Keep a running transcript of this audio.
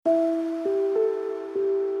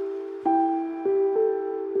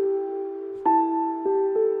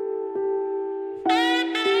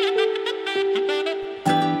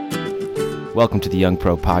Welcome to the Young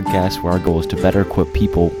Pro Podcast, where our goal is to better equip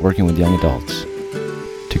people working with young adults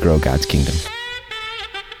to grow God's kingdom.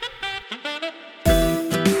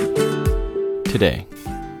 Today,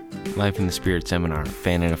 Life in the Spirit Seminar,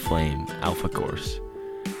 Fanning a Flame, Alpha Course.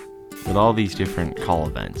 With all these different call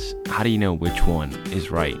events, how do you know which one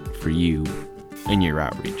is right for you in your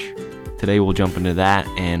outreach? Today we'll jump into that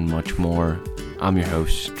and much more. I'm your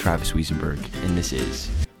host, Travis Wiesenberg, and this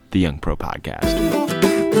is the Young Pro Podcast.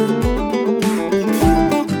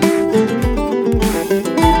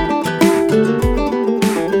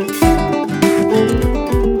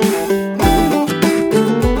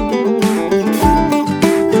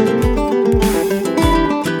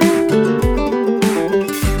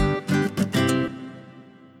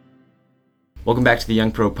 Welcome back to the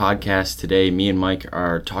Young Pro Podcast. Today, me and Mike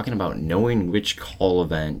are talking about knowing which call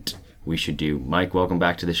event we should do. Mike, welcome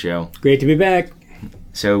back to the show. Great to be back.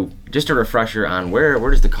 So, just a refresher on where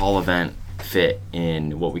does the call event fit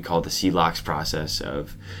in what we call the CLOCS process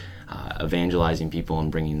of evangelizing people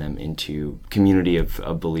and bringing them into community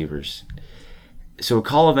of believers. So, a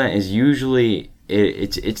call event is usually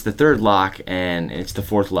it's the third lock and it's the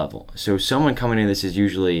fourth level. So, someone coming in this is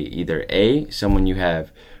usually either someone you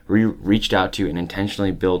have reached out to and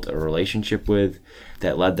intentionally built a relationship with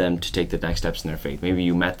that led them to take the next steps in their faith. Maybe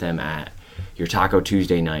you met them at your Taco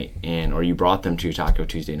Tuesday night, or you brought them to your Taco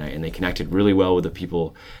Tuesday night, and they connected really well with the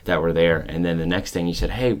people that were there. And then the next thing you said,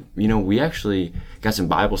 hey, we actually got some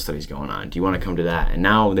Bible studies going on. Do you want to come to that? And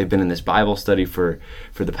now they've been in this Bible study for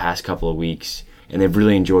the past couple of weeks, and they've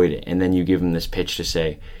really enjoyed it. And then you give them this pitch to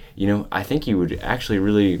say, I think you would actually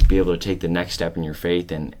really be able to take the next step in your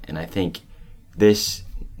faith, and I think this,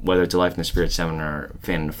 whether it's a Life in the Spirit seminar,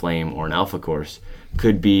 Fanning a Flame, or an Alpha course,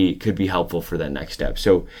 could be helpful for that next step.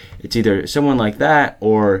 So it's either someone like that,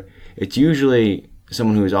 or it's usually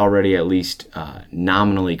someone who is already at least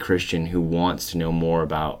nominally Christian who wants to know more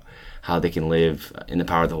about how they can live in the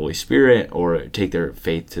power of the Holy Spirit or take their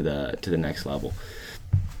faith to the next level.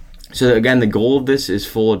 So again, the goal of this is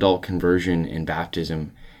full adult conversion and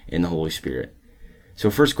baptism in the Holy Spirit. So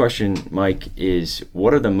first question, Mike, is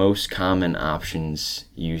what are the most common options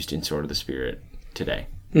used in Sword of the Spirit today?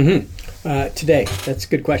 Today, that's a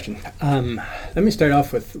good question. Let me start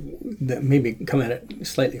off with maybe come at it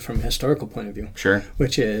slightly from a historical point of view. Sure.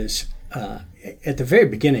 Which is, at the very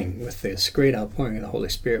beginning, with this great outpouring of the Holy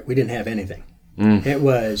Spirit, we didn't have anything. It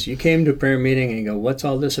was, you came to a prayer meeting and you go, what's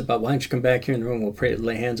all this about? Why don't you come back here in the room, we'll pray,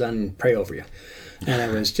 lay hands on and pray over you. And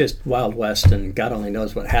it was just Wild West, and God only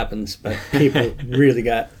knows what happens, but people really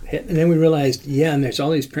got hit. And then we realized, and there's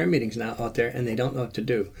all these prayer meetings now out there, and they don't know what to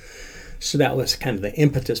do. So that was kind of the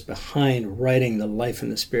impetus behind writing the Life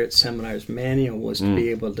in the Spirit Seminars manual, was to be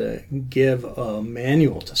able to give a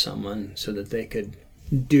manual to someone so that they could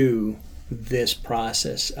do this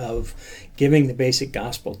process of giving the basic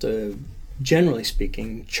gospel to, generally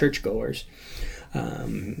speaking, churchgoers,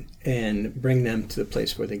 and bring them to the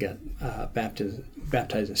place where they get baptized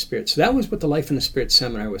in the Spirit. So that was what the Life in the Spirit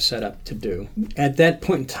Seminar was set up to do. At that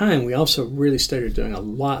point in time, we also really started doing a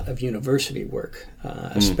lot of university work,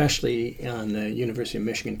 especially on the University of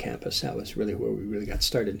Michigan campus. That was really where we really got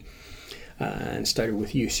started. And started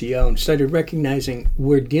with UCO and started recognizing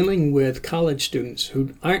we're dealing with college students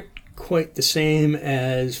who aren't quite the same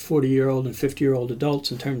as 40-year-old and 50-year-old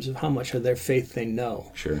adults in terms of how much of their faith they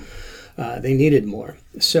know. Sure. They needed more.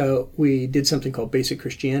 So we did something called Basic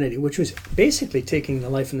Christianity, which was basically taking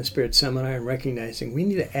the Life in the Spirit seminar and recognizing we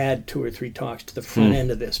need to add 2 or 3 talks to the front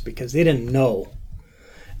end of this because they didn't know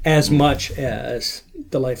as much as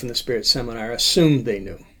the Life in the Spirit seminar assumed they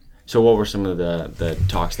knew. So what were some of the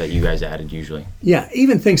talks that you guys added usually? Yeah,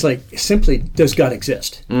 even things like simply, does God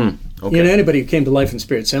exist? Okay. Anybody who came to Life in the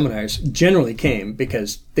Spirit seminars generally came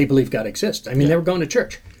because they believe God exists. I mean, they were going to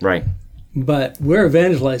church. Right. But we're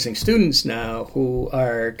evangelizing students now who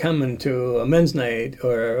are coming to a men's night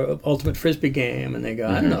or ultimate frisbee game, and they go,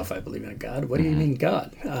 I don't know if I believe in a God. What do you mean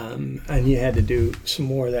God? And you had to do some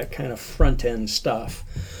more of that kind of front-end stuff.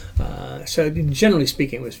 So generally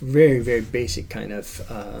speaking, it was very, very basic kind of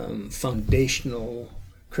foundational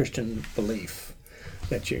Christian belief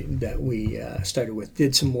that we started with.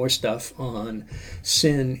 Did some more stuff on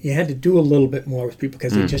sin. You had to do a little bit more with people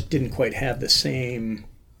because they just didn't quite have the same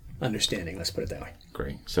understanding, let's put it that way.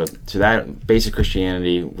 Great. So that Basic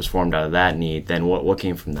Christianity was formed out of that need. Then what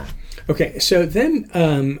came from that? Okay, so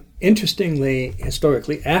then interestingly,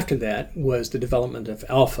 historically, after that was the development of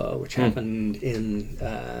Alpha, which happened in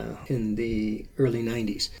the early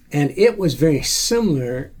 90s. And it was very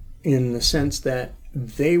similar in the sense that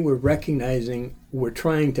they were recognizing we're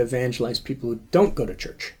trying to evangelize people who don't go to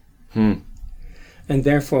church. and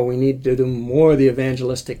therefore we need to do more of the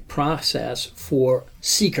evangelistic process for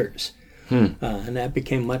seekers. And that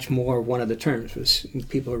became much more one of the terms, was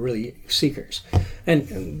people are really seekers.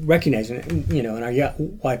 And recognizing, in our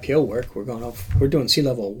YPO work, we're doing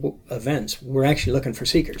C-level events. We're actually looking for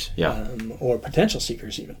seekers, or potential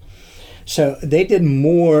seekers even. So they did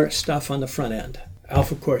more stuff on the front end.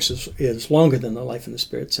 Alpha Course is longer than the Life in the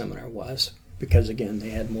Spirit seminar was, because again,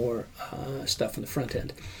 they had more stuff on the front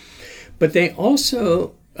end. But they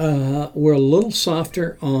also were a little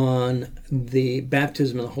softer on the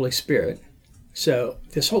baptism of the Holy Spirit. So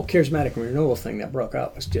this whole charismatic renewal thing that broke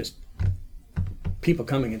out was just people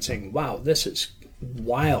coming and saying, wow, this is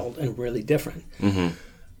wild and really different.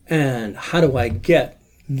 And how do I get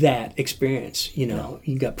that experience? You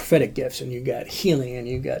got prophetic gifts, and you got healing, and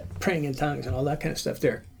you got praying in tongues and all that kind of stuff.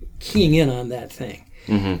 They're keying in on that thing.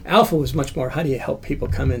 Alpha was much more, how do you help people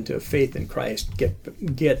come into a faith in Christ,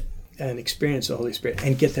 get an experience of the Holy Spirit,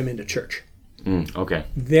 and get them into church. Okay.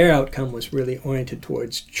 Their outcome was really oriented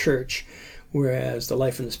towards church, whereas the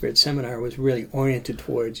Life in the Spirit seminar was really oriented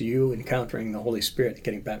towards you encountering the Holy Spirit and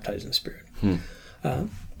getting baptized in the Spirit.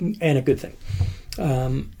 And a good thing.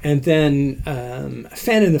 And then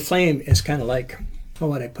Fan in the Flame is kind of like, how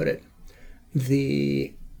would I put it,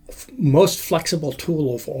 the most flexible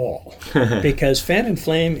tool of all. Because Fan and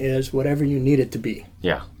Flame is whatever you need it to be.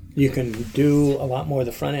 Yeah. You can do a lot more of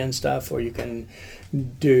the front end stuff, or you can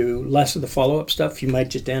do less of the follow-up stuff. You might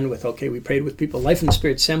just end with, okay, we prayed with people. Life in the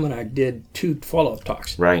Spirit seminar did 2 follow-up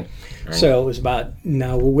talks. Right. So it was about,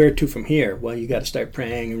 now, well, where to from here? Well, you got to start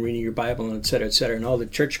praying and reading your Bible, and et cetera, et cetera. And all the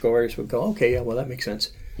churchgoers would go, okay, yeah, well, that makes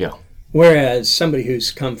sense. Yeah. Whereas somebody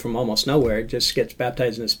who's come from almost nowhere just gets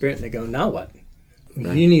baptized in the Spirit, and they go, now what?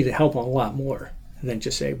 Right. You need to help a lot more than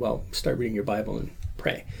just say, well, start reading your Bible and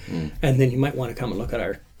pray. And then you might want to come and look at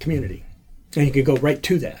our community. And you could go right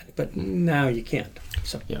to that, but now you can't.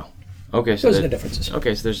 So yeah. Okay, so those are the differences.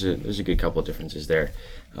 Okay, so there's a good couple of differences there.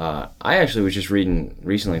 I actually was just reading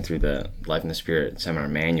recently through the Life in the Spirit seminar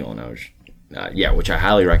manual, and I was, which I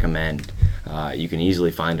highly recommend. You can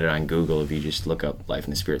easily find it on Google if you just look up Life in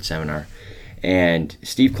the Spirit seminar. And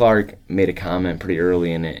Steve Clark made a comment pretty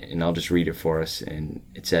early in it, and I'll just read it for us. And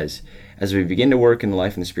it says, as we begin to work in the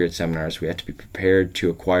Life in the Spirit seminars, we have to be prepared to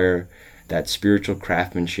acquire that spiritual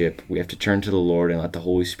craftsmanship. We have to turn to the Lord and let the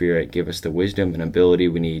Holy Spirit give us the wisdom and ability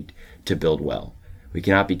we need to build well. We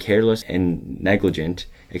cannot be careless and negligent,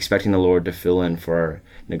 expecting the Lord to fill in for our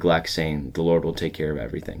neglect, saying the Lord will take care of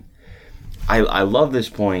everything. I love this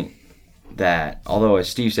point that, although as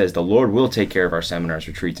Steve says, the Lord will take care of our seminars,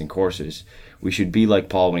 retreats, and courses, we should be like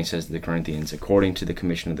Paul when he says to the Corinthians, according to the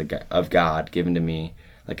commission of God given to me,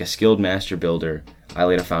 like a skilled master builder, I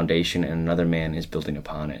laid a foundation and another man is building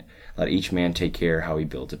upon it. Let each man take care how he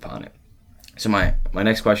builds upon it. So my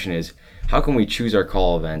next question is, how can we choose our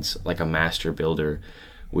call events like a master builder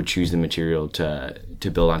would choose the material to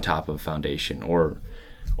build on top of a foundation? Or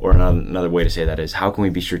another way to say that is, how can we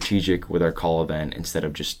be strategic with our call event instead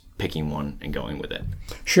of just picking one and going with it?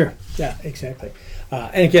 Sure. Yeah, exactly.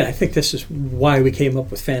 And again, I think this is why we came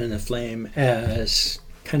up with Fan in the Flame as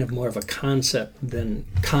kind of more of a concept than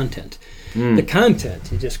content. The content,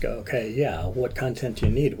 you just go, okay, yeah, what content do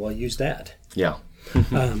you need? Well, use that. Yeah.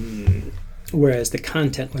 Whereas the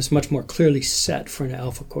content was much more clearly set for an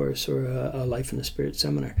Alpha course or a Life in the Spirit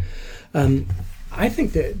seminar. I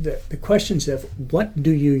think that the questions of what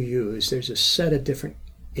do you use, there's a set of different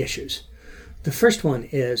issues. The first one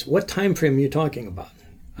is, what time frame are you talking about?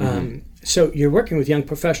 So you're working with young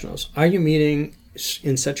professionals. Are you meeting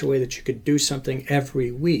in such a way that you could do something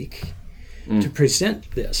every week to present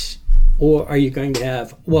this? Or are you going to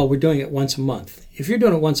have, well, we're doing it once a month. If you're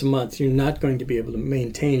doing it once a month, you're not going to be able to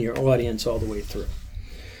maintain your audience all the way through.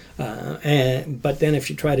 But then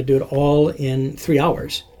if you try to do it all in 3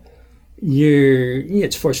 hours,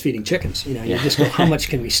 it's force-feeding chickens. You just go, how much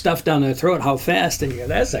can we stuff down their throat, how fast? And you go,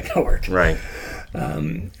 that's not going to work. Right.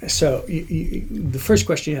 So the first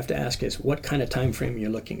question you have to ask is, what kind of time frame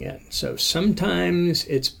you're looking at? So sometimes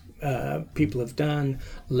it's people have done,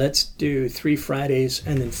 let's do 3 Fridays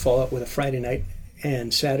and then follow up with a Friday night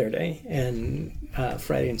and Saturday. And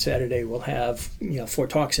Friday and Saturday will have 4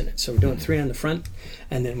 talks in it. So we're doing 3 on the front,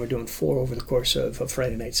 and then we're doing 4 over the course of a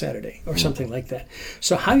Friday night, Saturday, or something like that.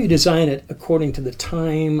 So how you design it according to the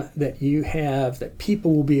time that you have that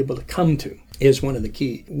people will be able to come to is one of the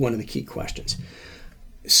key questions.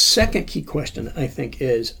 Second key question, I think,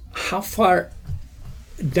 is how far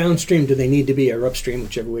downstream do they need to be, or upstream,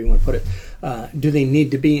 whichever way you want to put it, do they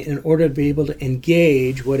need to be in order to be able to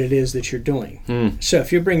engage what it is that you're doing? So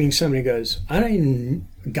if you're bringing somebody who goes,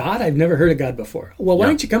 I've never heard of God before. Well, why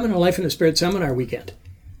don't you come in a Life in the Spirit seminar weekend?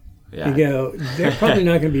 Yeah. You go, they're probably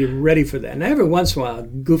not going to be ready for that. And every once in a while,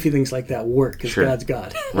 goofy things like that work because God's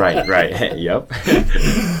God. Right. Yep.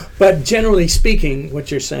 But generally speaking,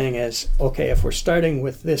 what you're saying is, okay, if we're starting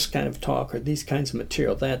with this kind of talk or these kinds of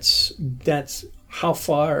material, that's how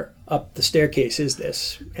far up the staircase is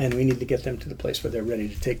this? And we need to get them to the place where they're ready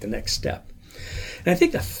to take the next step. And I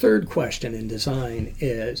think the third question in design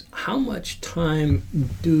is, how much time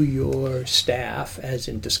do your staff, as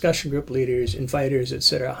in discussion group leaders, inviters,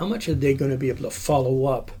 etc., how much are they going to be able to follow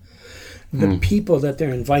up the people that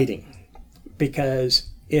they're inviting?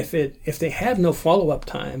 Because if they have no follow-up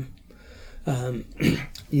time,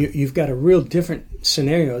 you've got a real different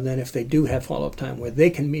scenario than if they do have follow-up time where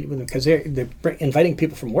they can meet with them, because they're inviting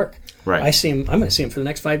people from work. Right. I'm going to see them for the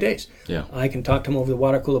next 5 days. Yeah. I can talk to them over the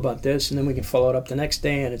water cooler about this, and then we can follow it up the next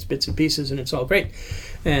day, and it's bits and pieces, and it's all great.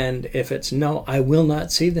 And if it's no, I will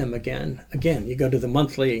not see them again. Again, you go to the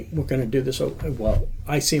monthly, we're going to do this. Well,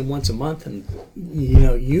 I see them once a month, and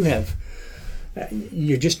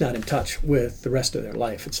you're just not in touch with the rest of their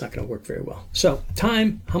life. It's not going to work very well. So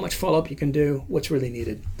time, how much follow-up you can do, what's really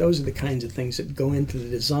needed. Those are the kinds of things that go into the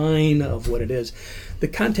design of what it is. The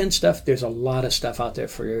content stuff, there's a lot of stuff out there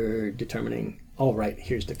for determining, all right,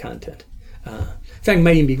 here's the content. In fact, it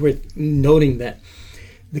might even be worth noting that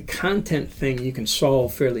the content thing you can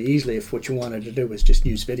solve fairly easily if what you wanted to do was just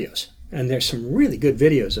use videos. And there's some really good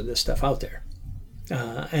videos of this stuff out there.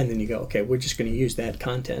 And then you go, okay, we're just going to use that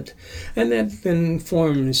content. And that then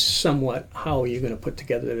forms somewhat how you're going to put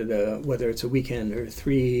together whether it's a weekend or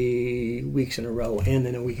 3 weeks in a row and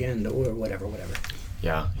then a weekend or whatever.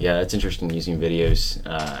 Yeah, that's interesting using videos.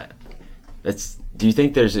 Do you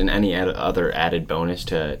think there's any other added bonus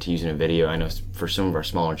to using a video? I know for some of our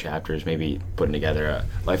smaller chapters, maybe putting together a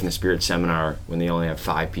Life in the Spirit seminar when they only have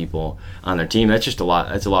 5 people on their team, that's just a lot.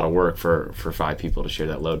 That's a lot of work for 5 people to share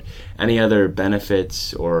that load. Any other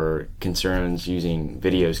benefits or concerns using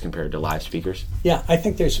videos compared to live speakers? Yeah, I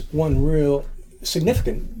think there's one real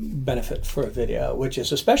significant benefit for a video, which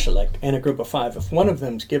is especially like in a group of 5, if one of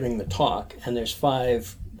them's giving the talk and there's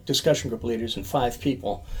 5 discussion group leaders and 5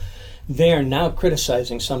 people, they are now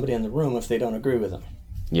criticizing somebody in the room if they don't agree with them.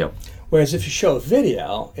 Yep. Whereas if you show a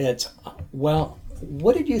video, it's, well,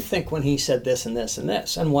 what did you think when he said this and this and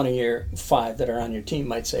this? And one of your 5 that are on your team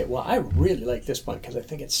might say, well, I really like this point because I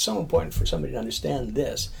think it's so important for somebody to understand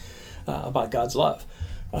this about God's love.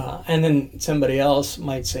 And then somebody else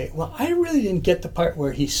might say, well, I really didn't get the part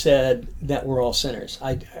where he said that we're all sinners.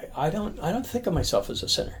 I don't think of myself as a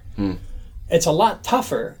sinner. It's a lot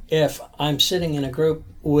tougher if I'm sitting in a group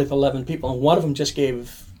with 11 people and one of them just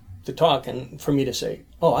gave the talk, and for me to say,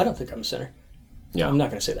 oh, I don't think I'm a sinner. Yeah. I'm not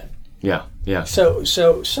going to say that. Yeah.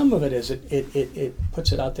 So some of it is it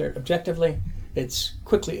puts it out there objectively. It's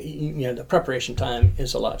quickly, the preparation time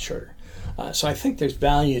is a lot shorter. So I think there's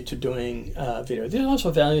value to doing video. There's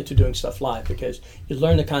also value to doing stuff live because you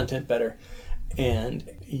learn the content better and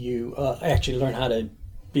you actually learn how to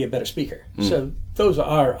be a better speaker. So those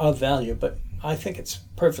are of value, but I think it's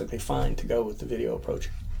perfectly fine to go with the video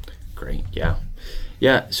approach. Great, yeah.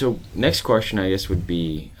 So next question, I guess, would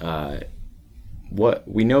be what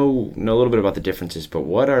we know a little bit about the differences, but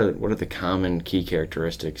what are the common key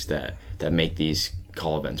characteristics that make these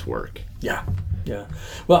call events work? Yeah.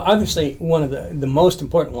 Well, obviously, one of the most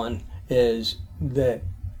important one is that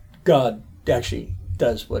God actually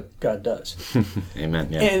does what God does. Amen.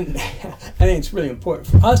 Yeah. And I think it's really important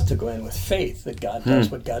for us to go in with faith that God does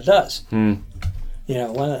what God does.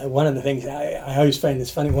 One of the things I always find this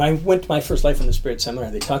funny, when I went to my first Life in the Spirit seminar,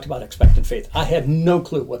 they talked about expectant faith. I had no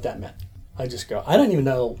clue what that meant. I just go, I don't even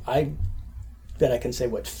know that I can say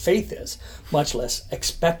what faith is, much less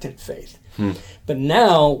expectant faith. But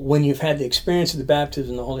now, when you've had the experience of the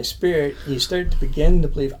baptism of the Holy Spirit, you start to begin to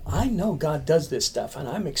believe, I know God does this stuff, and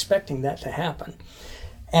I'm expecting that to happen.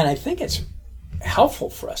 And I think it's helpful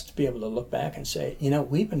for us to be able to look back and say,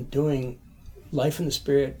 we've been doing Life in the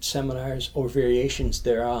Spirit seminars or variations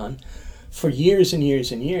thereon for years and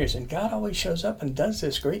years and years, and God always shows up and does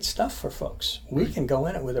this great stuff for folks. We can go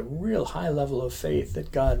in it with a real high level of faith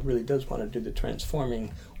that God really does want to do the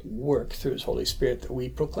transforming work through His Holy Spirit that we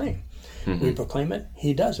proclaim. We proclaim it,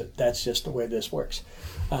 He does it. That's just the way this works.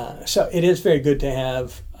 So it is very good to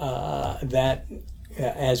have that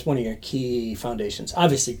as one of your key foundations.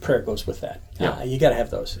 Obviously, prayer goes with that. You got to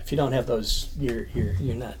have those. If you don't have those, you're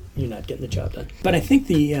not getting the job done. But I think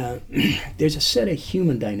there's a set of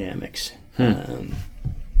human dynamics that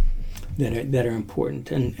are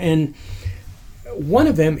important, and one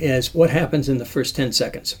of them is what happens in the first 10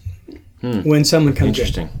 seconds when someone comes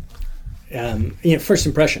in. Interesting. First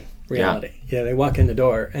impression reality. Yeah, they walk in the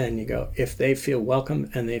door, and you go, if they feel welcome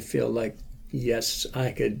and they feel like yes,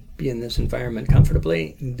 I could be in this environment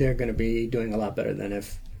comfortably, they're going to be doing a lot better than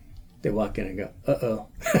if they walk in and go, uh-oh.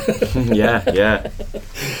 Yeah.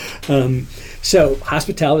 So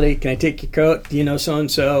hospitality, can I take your coat? Do you know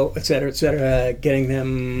so-and-so, et cetera, getting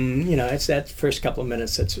them, it's that first couple of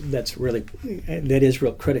minutes that is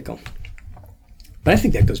real critical. But I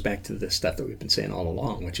think that goes back to the stuff that we've been saying all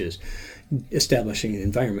along, which is establishing an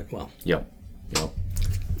environment well. Yep.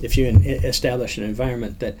 If you establish an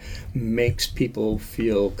environment that makes people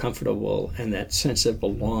feel comfortable and that sense of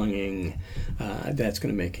belonging, that's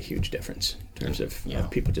going to make a huge difference in terms of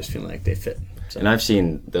people just feeling like they fit. So. And I've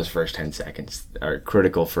seen those first 10 seconds are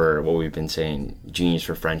critical for what we've been saying, Genius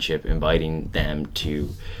for Friendship, inviting them to,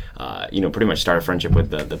 pretty much start a friendship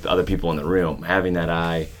with the other people in the room, having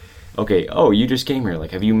that you just came here.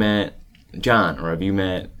 Like, have you met John or have you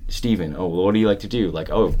met Stephen? Oh, well, what do you like to do? Like,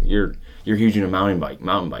 oh, you're huge into mountain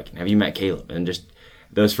biking. Have you met Caleb? And just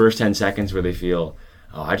those first 10 seconds where they feel,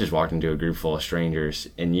 oh, I just walked into a group full of strangers,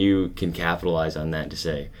 and you can capitalize on that to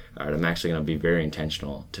say, all right, I'm actually going to be very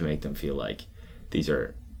intentional to make them feel like these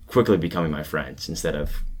are quickly becoming my friends instead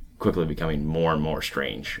of quickly becoming more and more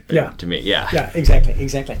strange to me. Yeah, exactly.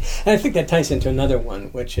 And I think that ties into another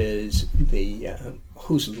one, which is the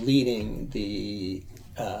who's leading the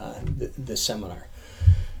seminar.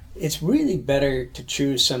 It's really better to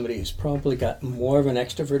choose somebody who's probably got more of an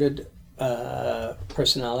extroverted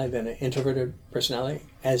personality than an introverted personality.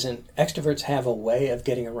 As in, extroverts have a way of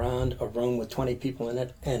getting around a room with 20 people in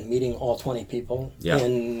it and meeting all 20 people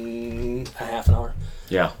in a half an hour.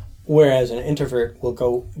 Yeah. Whereas an introvert will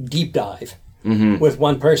go deep dive with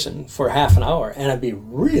one person for half an hour, and it'd be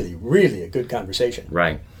really, really a good conversation.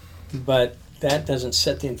 Right. But that doesn't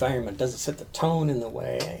set the environment, doesn't set the tone in the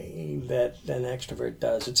way that an extrovert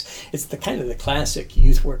does. It's the kind of the classic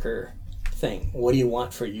youth worker thing. What do you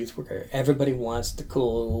want for a youth worker? Everybody wants the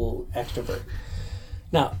cool extrovert.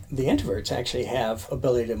 Now, the introverts actually have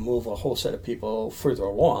ability to move a whole set of people further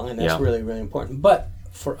along, and that's really, really important. But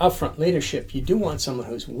for upfront leadership, you do want someone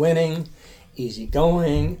who's winning,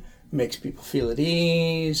 easygoing, makes people feel at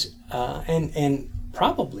ease, and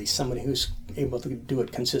probably somebody who's able to do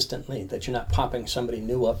it consistently, that you're not popping somebody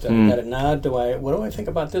new up that what do I think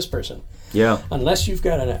about this person? Yeah. Unless you've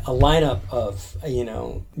got a lineup of,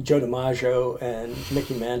 Joe DiMaggio and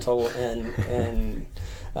Mickey Mantle and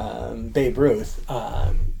Babe Ruth,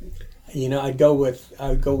 I'd go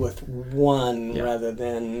with one rather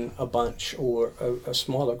than a bunch or a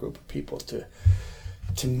smaller group of people to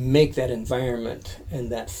make that environment and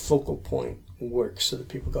that focal point work so that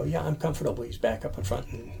people go, I'm comfortable, he's back up in front,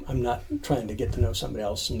 and I'm not trying to get to know somebody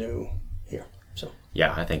else new here. So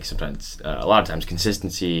I think sometimes, a lot of times,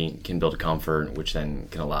 consistency can build comfort, which then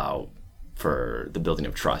can allow for the building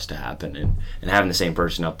of trust to happen, and having the same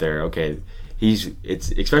person up there,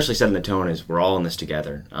 it's especially setting the tone as we're all in this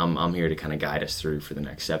together. I'm here to kind of guide us through for the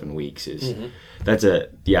next 7 weeks.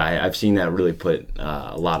 I've seen that really put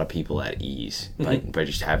a lot of people at ease by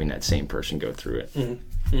just having that same person go through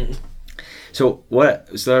it. So what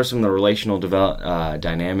are some of the relational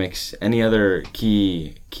dynamics? Any other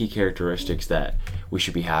key characteristics that we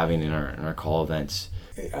should be having in our call events?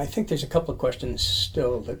 I think there's a couple of questions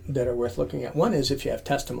still that are worth looking at. One is if you have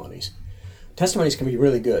testimonies. Testimonies can be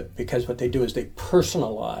really good because what they do is they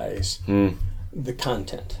personalize the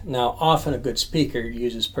content. Now, often a good speaker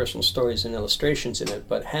uses personal stories and illustrations in it,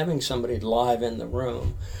 but having somebody live in the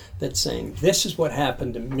room that's saying, this is what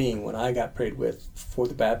happened to me when I got prayed with for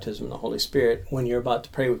the baptism of the Holy Spirit, when you're about to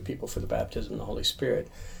pray with people for the baptism of the Holy Spirit,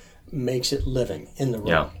 makes it living in the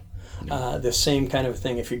room. The same kind of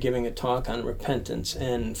thing if you're giving a talk on repentance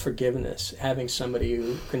and forgiveness, having somebody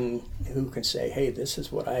who can say, hey, this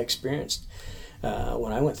is what I experienced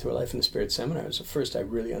when I went through a Life in the Spirit seminar. It was the first I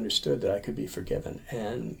really understood that I could be forgiven,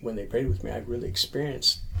 and when they prayed with me, I really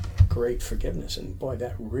experienced great forgiveness, and boy,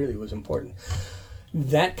 that really was important.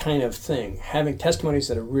 That kind of thing, having testimonies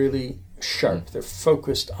that are really sharp, they're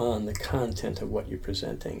focused on the content of what you're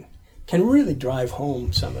presenting, can really drive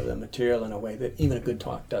home some of the material in a way that even a good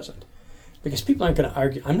talk doesn't. Because people aren't going to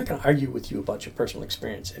argue. I'm not going to argue with you about your personal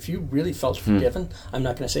experience. If you really felt forgiven, I'm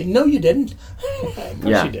not going to say, no, you didn't. Of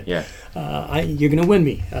course you did. You're going to win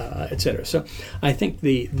me, etc. So I think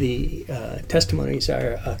the testimonies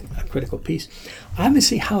are a critical piece.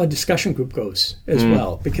 Obviously, how a discussion group goes as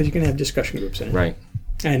well, because you're going to have discussion groups in it. Right.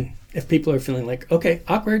 And if people are feeling like, okay,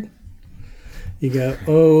 awkward, you go,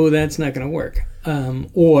 oh, that's not going to work.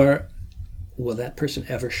 Or, will that person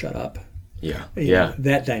ever shut up?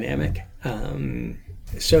 That dynamic.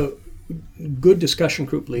 So good discussion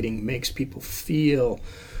group leading makes people feel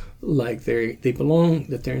like they belong,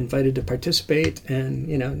 that they're invited to participate, and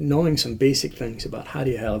knowing some basic things about how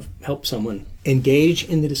do you help someone engage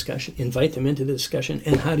in the discussion, invite them into the discussion,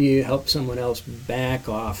 and how do you help someone else back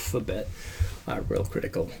off a bit are real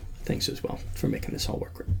critical things as well for making this all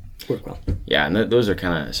work well. Yeah, and those are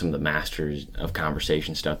kind of some of the masters of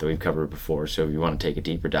conversation stuff that we've covered before. So if you want to take a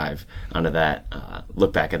deeper dive onto that,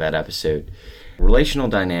 look back at that episode. Relational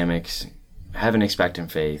dynamics, having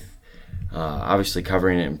expectant faith, obviously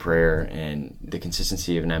covering it in prayer, and the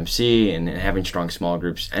consistency of an MC, and having strong small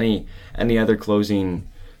groups. Any other closing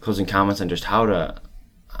comments on just how to,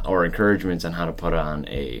 or encouragements on how to put on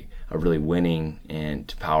a really winning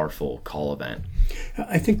and powerful call event?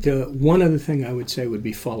 I think the one other thing I would say would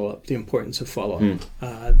be follow-up, the importance of follow-up.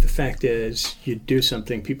 The fact is, you do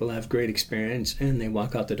something, people have great experience, and they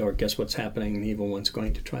walk out the door, guess what's happening? The evil one's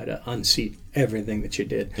going to try to unseat everything that you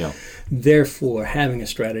did. Yeah. Therefore, having a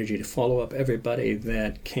strategy to follow up everybody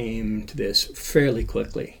that came to this fairly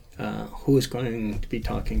quickly. Who's going to be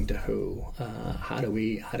talking to who? How do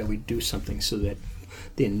we do something so that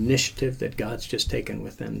the initiative that God's just taken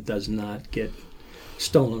with them does not get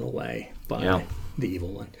stolen away by the evil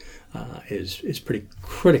one, is pretty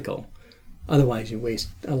critical. Otherwise, you waste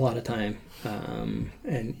a lot of time,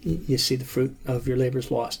 and you see the fruit of your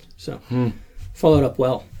labors lost. So, follow it up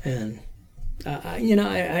well. And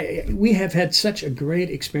we have had such a great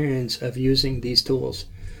experience of using these tools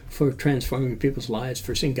for transforming people's lives,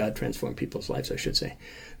 for seeing God transform people's lives, I should say,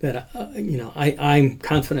 that I'm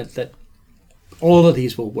confident that all of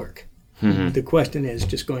these will work. The question is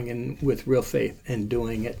just going in with real faith and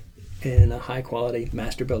doing it in a high quality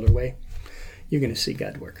master builder way. You're going to see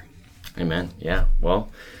God work. Amen. Yeah. Well,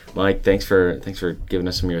 Mike, thanks for giving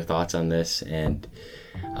us some of your thoughts on this, and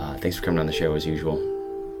thanks for coming on the show as usual.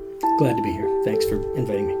 Glad to be here. Thanks for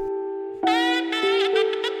inviting me.